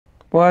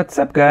What's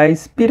up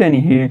guys,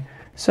 Pirani here.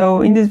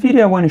 So in this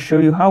video I want to show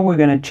you how we're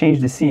going to change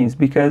the scenes,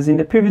 because in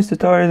the previous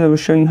tutorials I was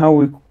showing how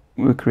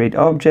we create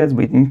objects,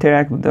 we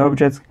interact with the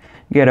objects,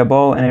 get a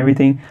ball and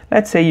everything.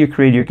 Let's say you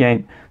create your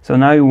game. So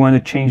now you want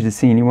to change the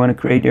scene. You want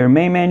to create your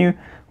main menu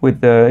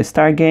with the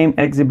start game,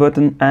 exit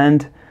button,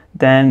 and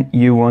then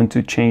you want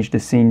to change the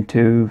scene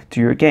to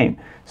your game.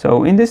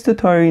 So in this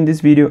tutorial, in this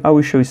video, I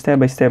will show you step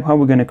by step how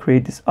we're going to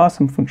create this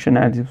awesome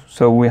functionality.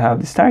 So we have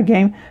the start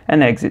game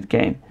and exit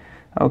game.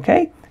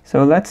 Okay,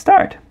 so let's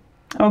start.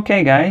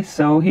 Okay guys,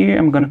 so here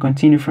I'm going to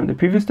continue from the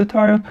previous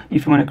tutorial.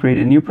 If you want to create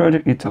a new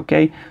project, it's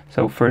okay.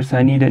 So first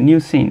I need a new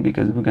scene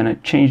because we're going to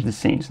change the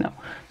scenes now.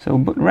 So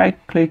right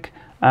click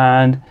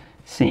and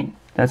scene.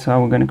 That's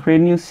how we're going to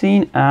create a new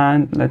scene,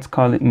 and let's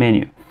call it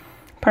menu.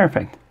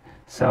 Perfect.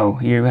 So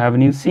here we have a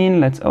new scene.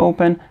 Let's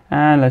open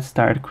and let's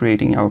start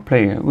creating our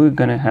player. We're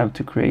gonna have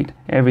to create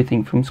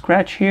everything from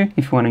scratch here.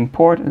 If you want to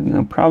import,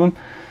 no problem.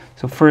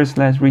 So first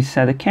let's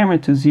reset the camera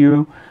to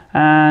 0,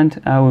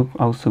 and I will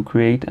also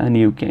create a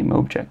new game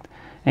object,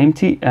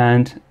 empty,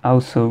 and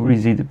also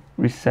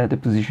reset the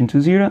position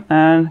to 0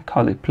 and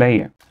call it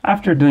player.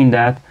 After doing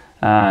that,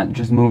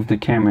 just move the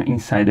camera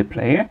inside the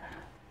player,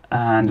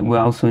 and we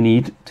also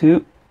need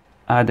to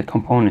add the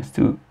components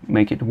to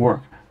make it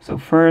work. So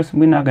first,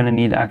 we're not going to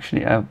need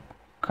actually a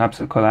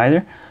capsule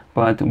collider,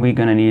 but we're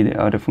going to need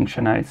the other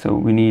functionality. So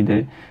we need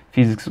the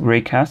physics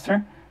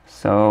raycaster.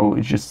 So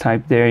just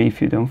type there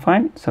if you don't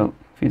find it. So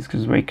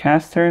physics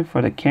raycaster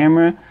for the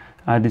camera,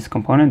 add this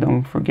component,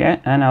 don't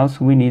forget. And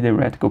also we need a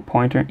reticle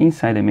pointer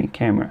inside the main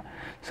camera.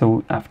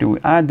 So after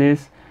we add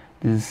this,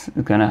 this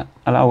is going to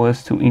allow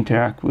us to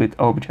interact with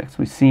objects,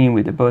 with scene,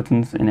 with the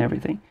buttons and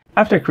everything.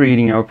 After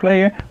creating our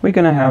player, we're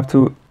going to have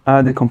to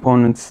add the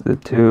components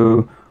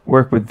to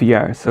work with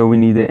VR. So we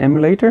need the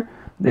emulator,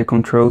 the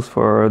controls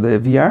for the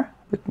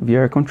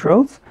VR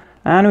controls,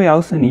 and we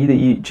also need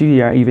the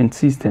GVR event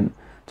system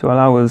to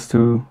allow us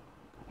to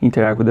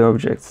interact with the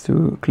objects,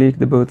 to click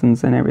the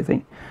buttons and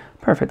everything.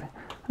 Perfect.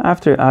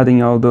 After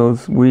adding all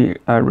those, we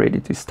are ready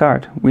to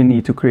start. We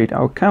need to create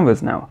our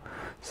canvas now.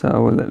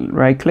 So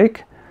right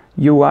click,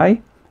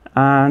 UI,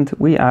 and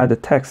we add the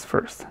text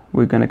first.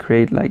 We're gonna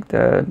create like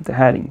the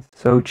headings.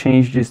 So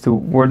change this to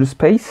word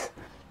space.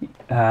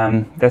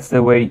 That's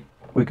the way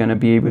we're going to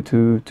be able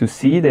to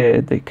see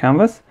the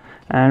canvas,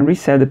 and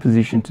reset the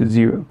position to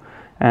 0.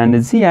 And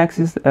the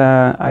z-axis,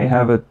 I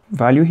have a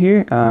value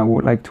here,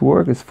 would like to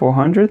work is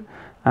 400,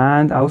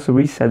 and also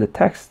reset the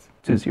text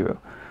to 0.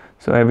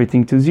 So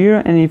everything to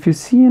 0, and if you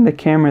see in the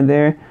camera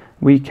there,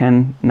 we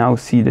can now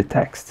see the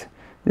text.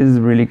 This is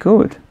really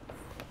good,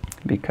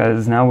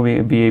 because now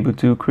we'll be able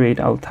to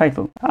create our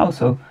title.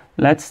 Also,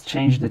 let's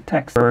change the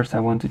text. First, I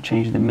want to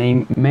change the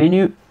main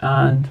menu,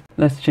 and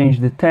let's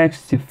change the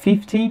text to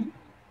 50.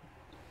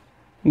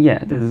 Yeah,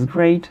 this is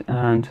great,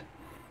 and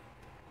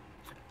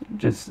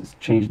just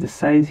change the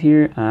size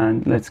here,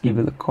 and let's give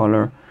it a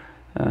color.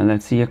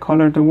 Let's see a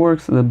color that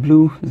works. The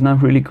blue is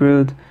not really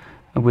good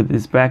with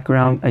this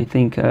background. I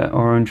think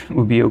orange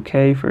would be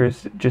okay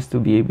first, just to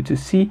be able to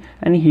see.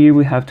 And here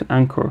we have to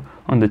anchor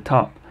on the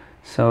top.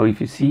 So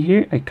if you see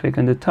here, I click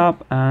on the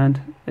top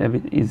and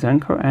it is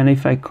anchor, and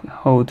if I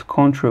hold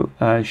Control,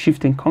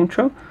 Shift and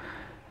Control,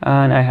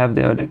 and I have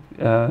the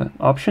other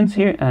options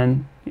here,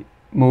 and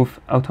move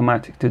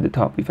automatic to the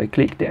top if I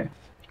click there.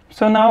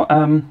 So now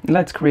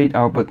let's create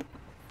our button.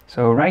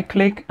 So right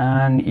click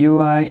and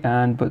UI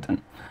and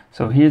button.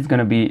 So here's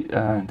gonna be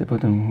the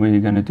button we're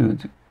gonna do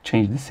to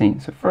change the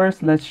scene. So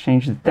first let's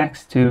change the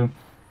text to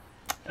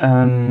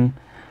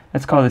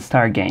let's call it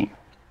start game.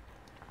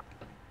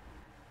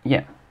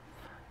 Yeah,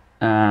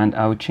 and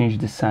I will change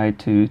the size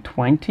to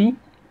 20.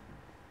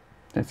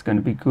 That's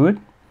gonna be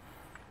good.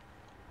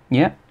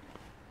 Yeah.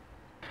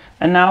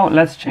 And now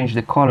let's change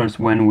the colors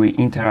when we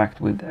interact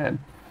with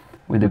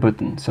the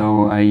button.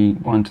 So I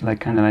want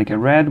like kind of like a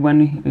red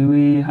when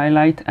we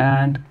highlight,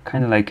 and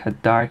kind of like a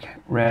dark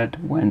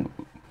red when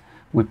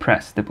we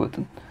press the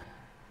button.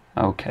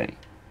 Okay,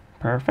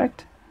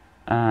 perfect.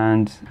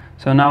 And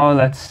so now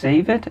let's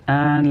save it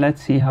and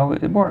let's see how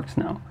it works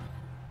now.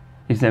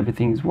 Is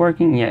everything's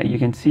working? Yeah, you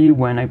can see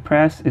when I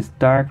press it's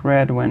dark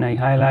red, when I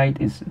highlight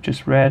it's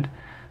just red,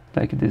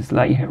 like this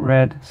light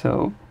red.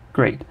 So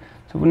great.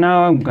 So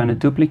now I'm going to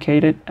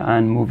duplicate it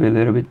and move it a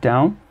little bit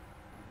down,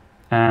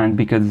 and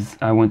because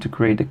I want to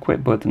create a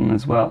quit button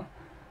as well.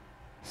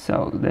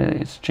 So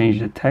let's change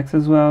the text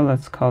as well.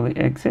 Let's call it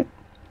exit.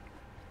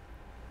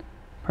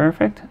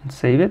 Perfect, and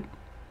save it.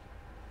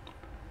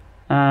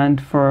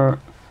 And for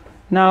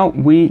now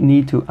we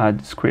need to add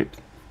the script,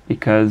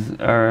 because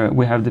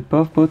we have the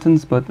both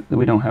buttons but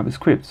we don't have a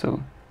script.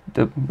 So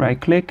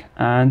right click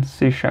and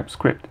C#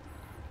 script.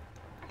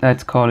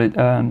 Let's call it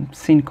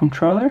scene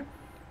controller,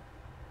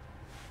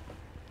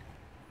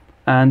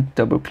 and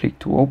double click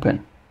to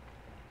open.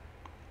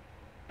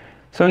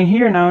 So in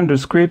here now in the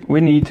script we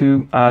need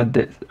to add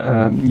this,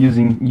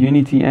 using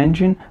Unity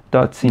engine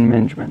 .scene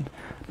management,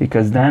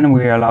 because then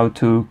we're allowed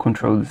to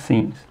control the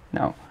scenes.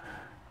 Now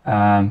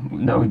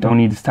no, we don't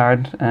need the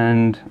start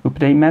and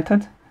update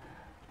method,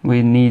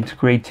 we need to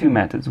create two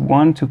methods,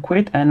 one to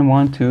quit and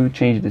one to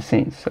change the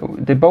scene. So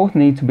they both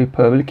need to be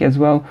public as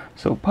well.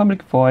 So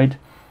public void,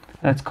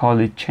 let's call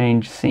it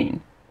change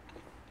scene.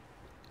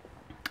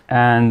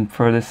 And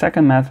for the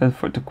second method,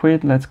 for to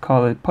quit, let's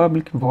call it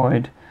public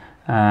void.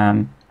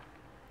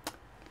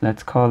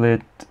 Let's call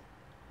it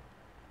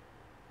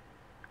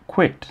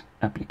quit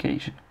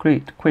application,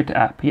 quit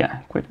app.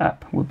 Yeah, quit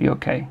app would be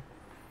okay.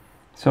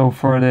 So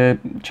for the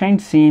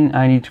change scene,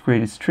 I need to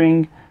create a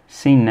string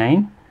scene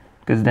name,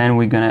 because then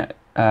we're gonna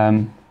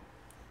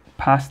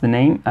pass the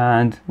name,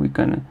 and we're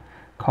gonna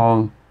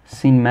call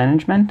scene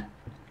management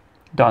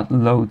dot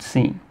load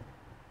scene,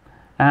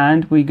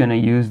 and we're gonna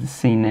use the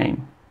scene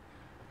name.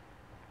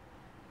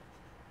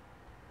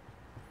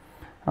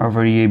 Our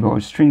variable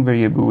or string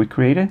variable we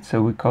created,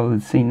 so we call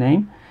it scene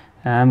name,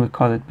 and we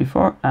call it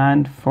before.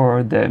 And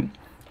for the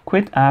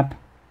quit app,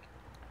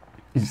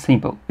 it's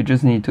simple. We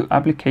just need to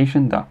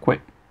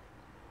application.quit.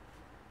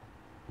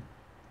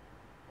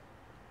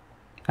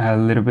 I had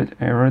a little bit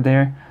error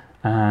there,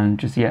 and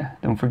just, yeah,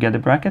 don't forget the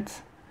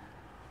brackets.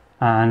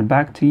 And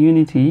back to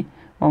Unity,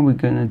 what we're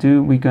gonna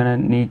do, we're gonna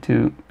need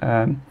to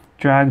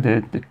drag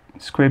the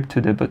script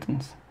to the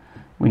buttons.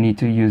 We need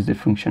to use the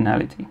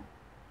functionality.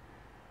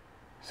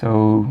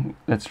 So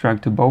let's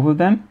drag to both of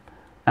them.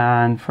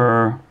 And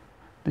for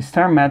the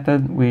start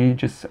method, we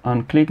just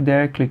unclick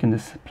there, click on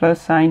this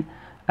plus sign,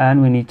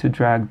 and we need to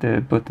drag the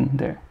button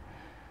there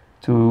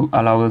to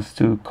allow us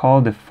to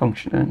call the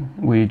function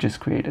we just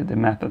created, the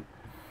method.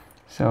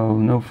 So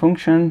no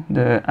function,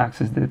 the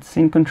access the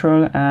scene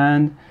controller,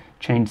 and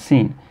change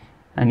scene.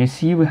 And you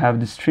see we have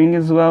the string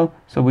as well,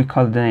 so we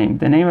call the name.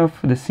 The name of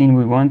the scene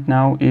we want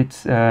now,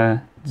 it's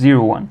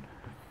 01.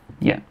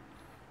 Yeah.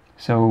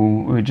 So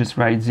we just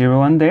write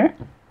 01 there,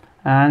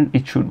 and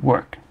it should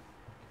work.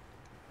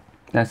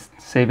 Let's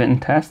save it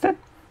and test it.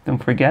 Don't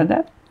forget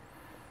that.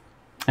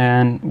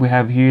 And we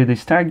have here the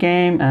start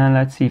game, and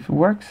let's see if it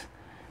works.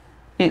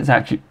 It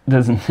actually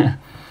doesn't.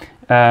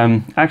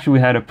 Actually, we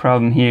had a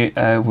problem here.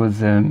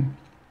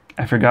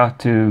 I forgot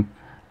to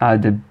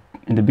add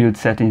in the build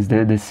settings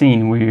the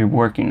scene we're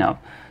working now.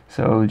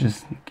 So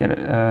just get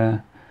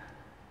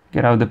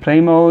out the play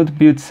mode,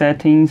 build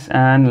settings,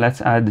 and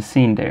let's add the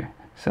scene there.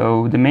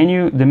 So the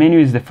menu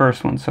is the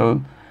first one.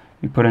 So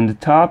you put on the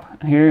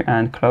top here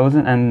and close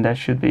it, and that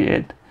should be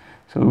it.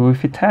 So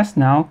if you test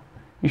now,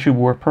 it should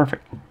work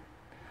perfect.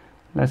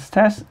 Let's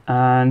test,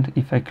 and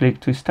if I click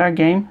to start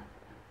game,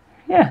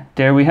 yeah,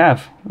 there we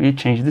have. We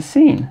changed the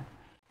scene.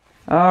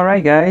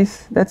 Alright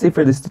guys, that's it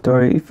for this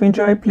tutorial. If you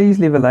enjoyed, please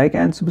leave a like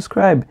and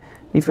subscribe.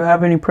 If you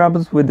have any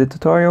problems with the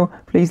tutorial,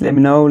 please let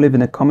me know, leave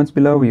in the comments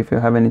below. If you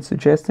have any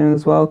suggestions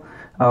as well,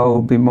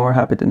 I'll be more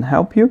happy to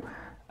help you.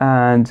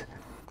 And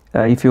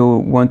if you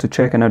want to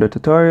check another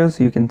tutorials,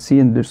 you can see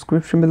in the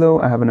description below.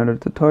 I have another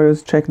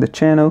tutorials. Check the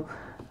channel,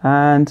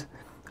 and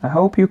I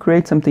hope you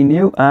create something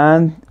new.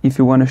 And if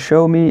you want to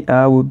show me,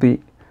 I will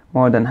be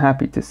more than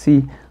happy to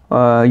see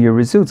your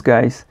results,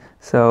 guys.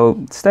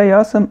 So stay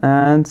awesome,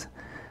 and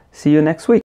see you next week.